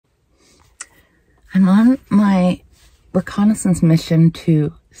I'm on my reconnaissance mission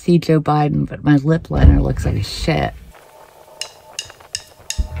to see Joe Biden, but my lip liner looks like shit.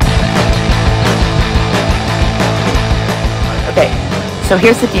 Okay, so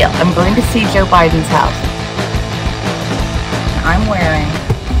here's the deal. I'm going to see Joe Biden's house. I'm wearing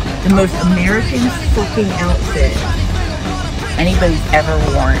the most American fucking outfit anybody's ever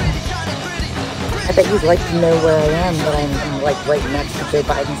worn. I bet you'd like to know where I am, but I'm like right next to Joe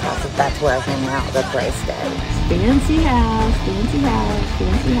Biden's house. If that's where I hang out, that's where I stay. Fancy house, fancy house,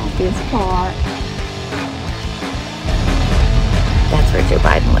 fancy house, fancy car. That's where Joe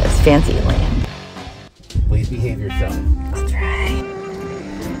Biden lives, fancy land. Please behave yourself. I'll try.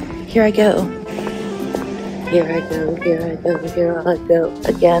 Here I go. Here I go, here I go, here I go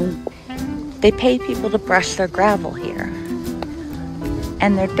again. They pay people to brush their gravel here.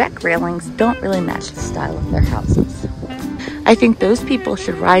 And their deck railings don't really match the style of their houses. I think those people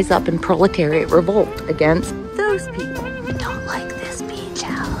should rise up in proletariat revolt against those people. I don't like this beach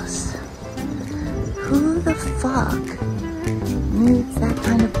house. Who the fuck needs that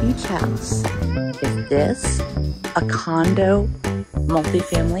kind of beach house? Is this a condo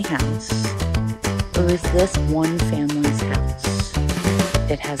multifamily house? Or is this one family's house?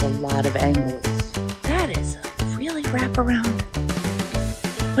 It has a lot of angles. That is a really wraparound.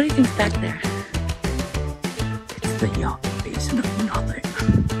 What do you think's back there? It's the yacht basin of nothing.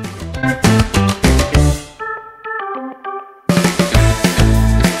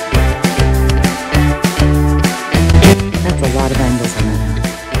 That's a lot of angles on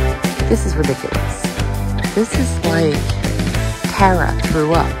that. This is ridiculous. This is like Tara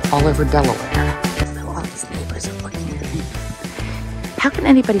threw up all over Delaware. So all these neighbors are looking at me. How can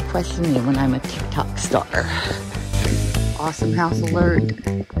anybody question me when I'm a TikTok star? Awesome house alert.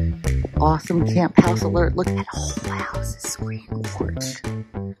 Awesome camp house alert. Look, that whole house is screen porch.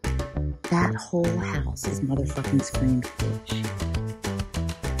 That whole house is motherfucking screen porch.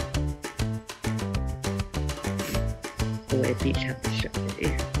 The way a beach house should be. I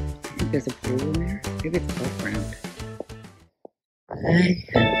think there's a pool in there. Maybe it's above ground. I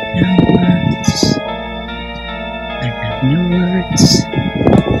have no words.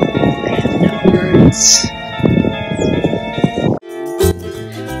 I have no words.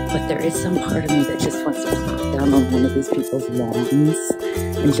 But there is some part of me that just wants to plop down on one of these people's lawns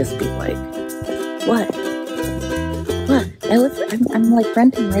and just be like, what? What? I'm like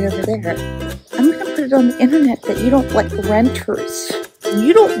renting right over there. I'm gonna put it on the internet that you don't like renters.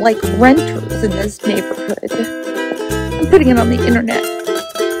 You don't like renters in this neighborhood. I'm putting it on the internet.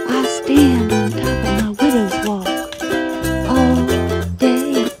 I stand on top of my widow's walk all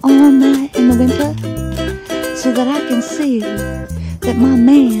day and all night in the winter so that I can see that my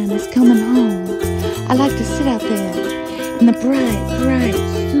man is coming home. I like to sit out there in the bright, bright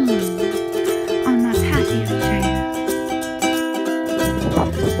sun on my patio chair.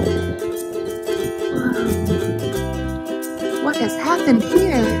 Whoa. What has happened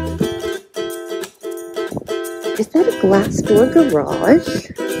here? Is that a glass door garage?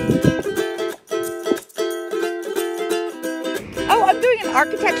 Oh, I'm doing an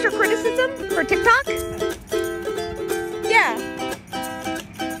architecture criticism for TikTok? Yeah.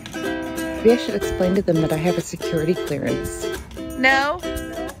 Maybe I should explain to them that I have a security clearance. No?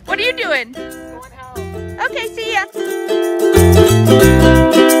 What are you doing? Going home. Okay, see ya.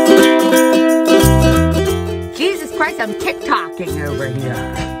 Jesus Christ, I'm TikToking over here.